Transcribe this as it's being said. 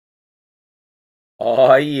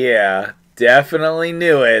Oh yeah, definitely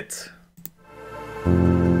knew it.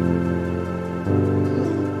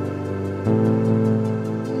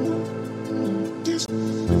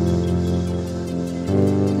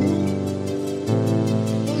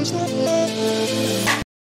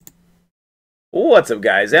 What's up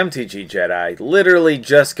guys, MtgJedi. Literally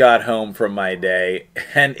just got home from my day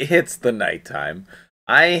and it's the nighttime.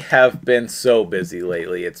 I have been so busy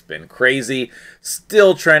lately, it's been crazy.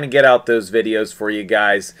 Still trying to get out those videos for you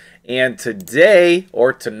guys. And today,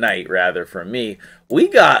 or tonight rather for me, we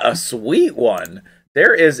got a sweet one.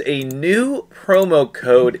 There is a new promo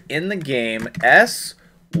code in the game,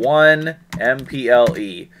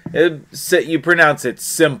 S1MPLE. You pronounce it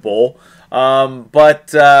simple. But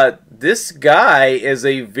this guy is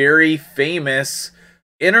a very famous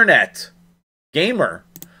internet gamer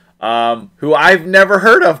who I've never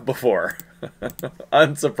heard of before,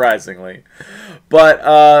 unsurprisingly.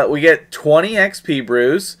 But we get 20 XP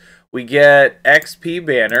brews, we get XP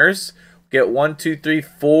banners, we get 1, 2, 3,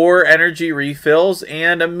 4 energy refills,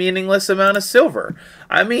 and a meaningless amount of silver.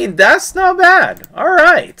 I mean, that's not bad. All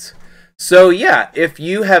right. So yeah, if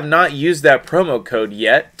you have not used that promo code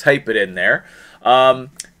yet, type it in there.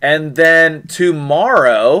 And then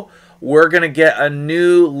tomorrow, we're going to get a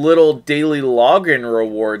new little daily login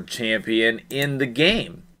reward champion in the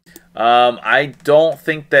game. I don't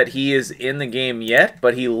think that he is in the game yet,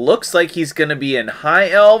 but he looks like he's going to be in High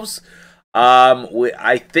Elves.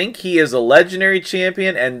 I think he is a legendary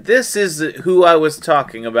champion, and this is who I was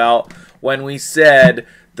talking about when we said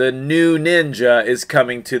the new ninja is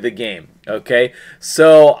coming to the game. Okay,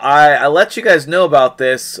 so I let you guys know about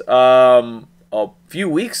this a few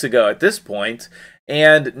weeks ago at this point,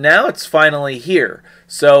 and now it's finally here.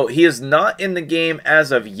 So he is not in the game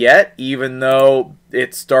as of yet, even though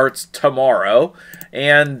it starts tomorrow.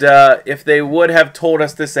 And if they would have told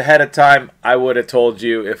us this ahead of time, I would have told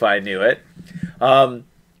you if I knew it.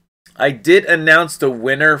 I did announce the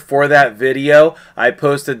winner for that video. I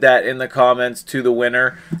posted that in the comments to the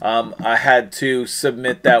winner. I had to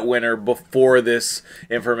submit that winner before this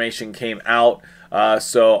information came out,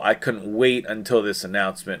 so I couldn't wait until this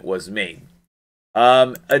announcement was made.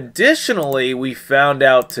 Additionally, we found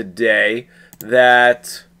out today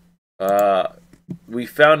that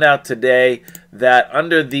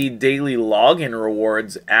under the daily login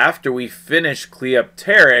rewards, after we finish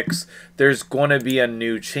Cleopteryx, there's going to be a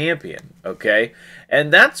new champion, okay?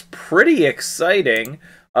 And that's pretty exciting,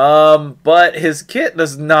 but his kit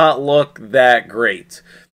does not look that great.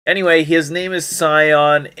 Anyway, his name is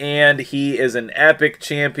Scion, and he is an epic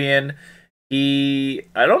champion. I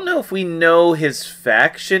don't know if we know his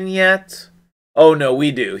faction yet. Oh, no,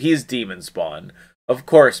 we do. He's Demon Spawn. Of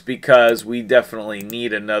course, because we definitely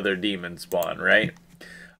need another Demon Spawn, right?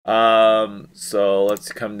 So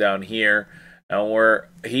let's come down here. And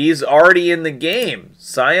he's already in the game.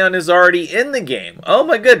 Scion is already in the game. Oh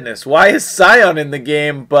my goodness, why is Scion in the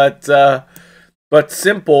game, but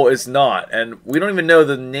Simple is not? And we don't even know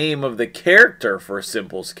the name of the character for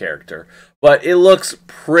Simple's character, but it looks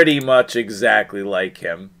pretty much exactly like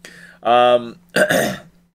him. But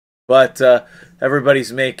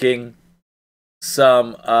everybody's making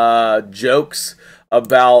some jokes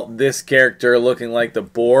about this character looking like the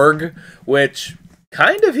Borg, which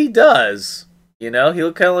kind of he does. You know, he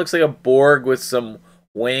kind of looks like a Borg with some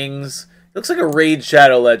wings. He looks like a Raid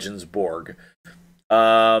Shadow Legends Borg.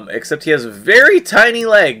 Except he has very tiny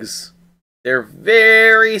legs. They're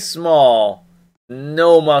very small.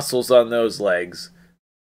 No muscles on those legs.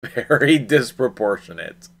 Very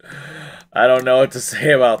disproportionate. I don't know what to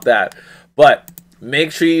say about that. But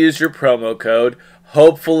make sure you use your promo code.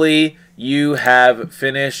 Hopefully you have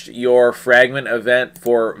finished your fragment event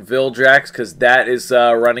for Vildrax, because that is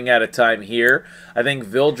running out of time here. I think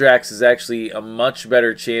Vildrax is actually a much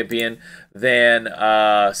better champion than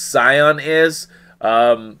Scion is.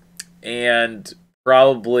 And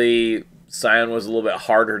probably Scion was a little bit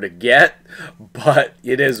harder to get, but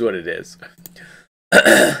it is what it is.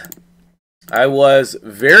 I was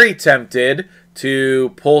very tempted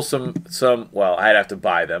to pull well, I'd have to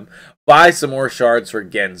buy them. Buy some more shards for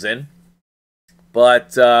Genzen.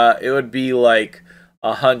 But it would be like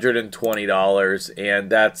 $120, and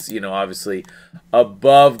that's, you know, obviously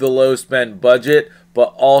above the low spend budget,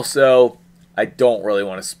 but also I don't really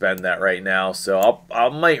want to spend that right now, so I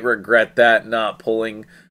might regret that, not pulling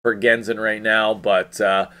for Genzen right now, but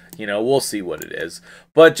you know, we'll see what it is.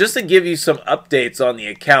 But just to give you some updates on the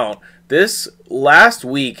account, this last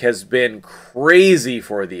week has been crazy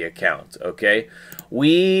for the account, okay?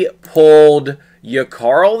 We pulled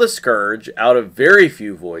Yakarl the Scourge out of very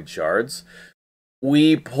few Void Shards.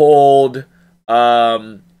 We pulled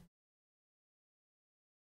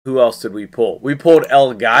Who else did we pull? We pulled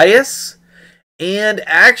El Gaius. And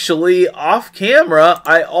actually, off camera,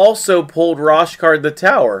 I also pulled Roshkard the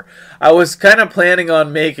Tower. I was kind of planning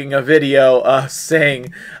on making a video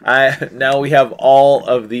saying now we have all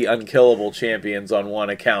of the unkillable champions on one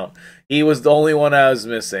account. He was the only one I was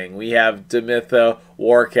missing. We have Demitha,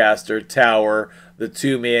 Warcaster, Tower, the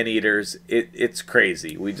 2 Man-Eaters. It's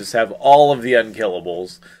crazy. We just have all of the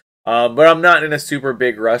unkillables. But I'm not in a super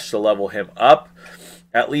big rush to level him up,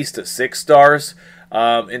 at least to 6 stars.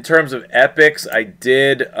 In terms of epics, I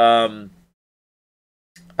did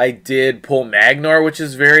pull Magnar, which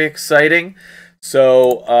is very exciting.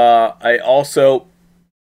 So I also,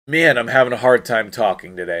 man, I'm having a hard time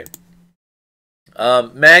talking today.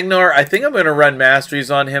 Magnar, I think I'm going to run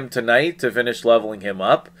masteries on him tonight to finish leveling him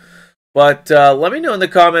up. But let me know in the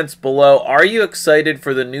comments below, are you excited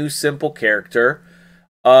for the new simple character?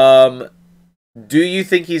 Do you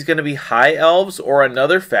think he's going to be high elves or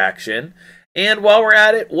another faction? And while we're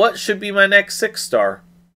at it, what should be my next 6-star?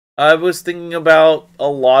 I was thinking about a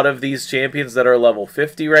lot of these champions that are level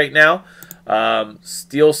 50 right now.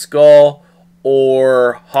 Steel Skull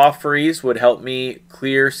or Hoffreeze would help me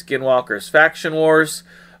clear Skinwalker's Faction Wars.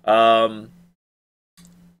 Allure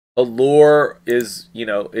is,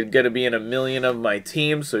 going to be in 1,000,000 of my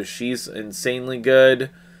team, so she's insanely good.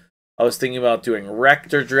 I was thinking about doing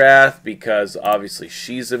Rector Drath because obviously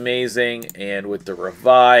she's amazing, and with the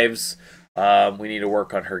revives, we need to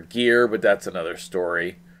work on her gear, but that's another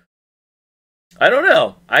story. I don't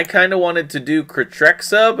know. I kind of wanted to do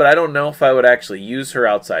Kratrexa, but I don't know if I would actually use her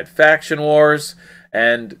outside Faction Wars.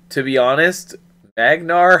 And to be honest,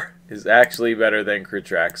 Magnar is actually better than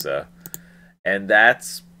Kratrexa. And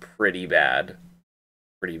that's pretty bad.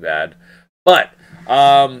 Pretty bad. But,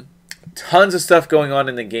 tons of stuff going on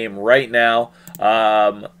in the game right now.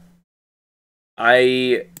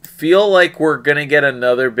 I feel like we're going to get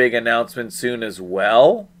another big announcement soon as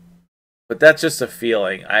well. But that's just a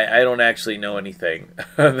feeling. I don't actually know anything.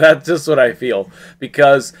 That's just what I feel.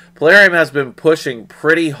 Because Plarium has been pushing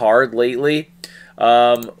pretty hard lately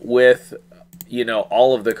with,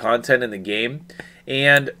 all of the content in the game.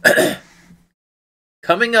 And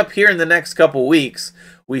coming up here in the next couple weeks,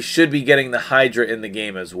 we should be getting the Hydra in the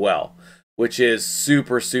game as well. Which is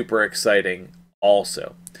super, super exciting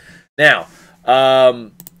also. Now,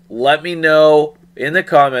 let me know in the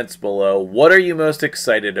comments below, what are you most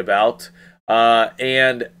excited about?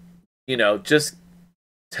 And, just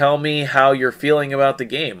tell me how you're feeling about the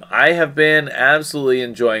game. I have been absolutely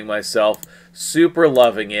enjoying myself, super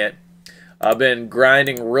loving it. I've been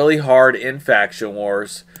grinding really hard in Faction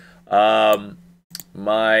Wars.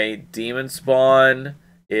 My Demon Spawn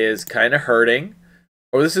is kind of hurting.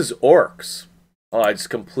 Oh, this is Orcs. Oh, I just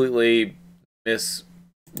completely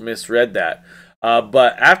misread that.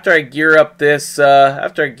 But after I gear up this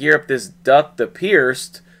Duck the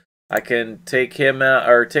Pierced, I can take him out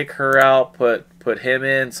or take her out, put him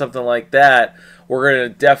in, something like that. We're gonna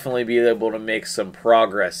definitely be able to make some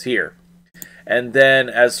progress here. And then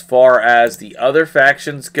as far as the other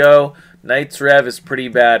factions go, Knights Rev is pretty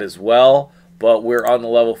bad as well, but we're on the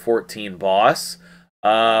level 14 boss.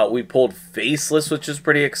 We pulled Faceless, which is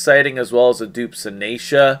pretty exciting, as well as a dupe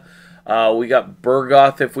Sanacia. We got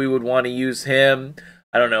Burgoth if we would want to use him.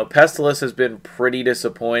 I don't know. Pestilus has been pretty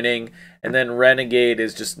disappointing. And then Renegade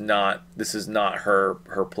is just not, this is not her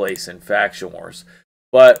place in Faction Wars.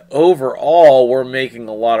 But overall, we're making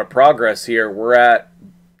a lot of progress here. We're at,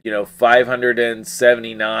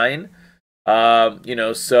 579.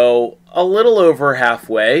 So a little over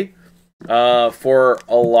halfway. For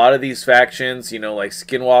a lot of these factions, like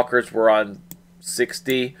Skinwalkers, we're on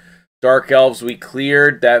 60. Dark Elves we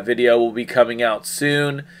cleared. That video will be coming out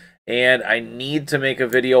soon. And I need to make a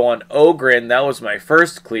video on Ogryn. That was my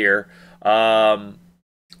first clear.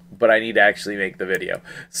 But I need to actually make the video.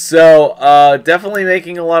 So, definitely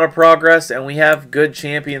making a lot of progress. And we have good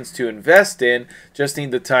champions to invest in. Just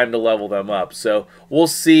need the time to level them up. So, we'll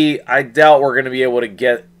see. I doubt we're going to be able to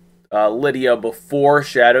get Lydia before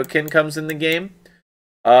Shadowkin comes in the game.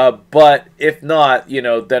 But if not,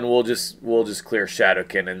 then we'll just clear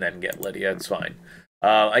Shadowkin and then get Lydia. It's fine.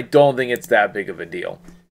 I don't think it's that big of a deal.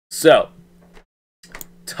 So,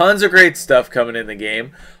 tons of great stuff coming in the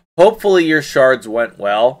game. Hopefully your shards went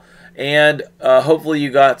well. And hopefully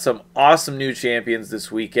you got some awesome new champions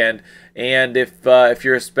this weekend. And if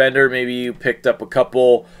you're a spender, maybe you picked up a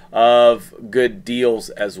couple of good deals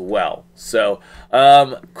as well. So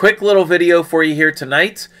quick little video for you here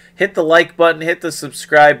tonight. Hit the like button, hit the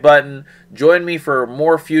subscribe button, join me for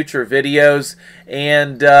more future videos,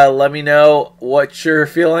 and let me know what you're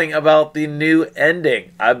feeling about the new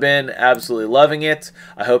ending. I've been absolutely loving it.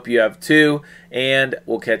 I hope you have too, and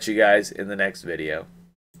we'll catch you guys in the next video.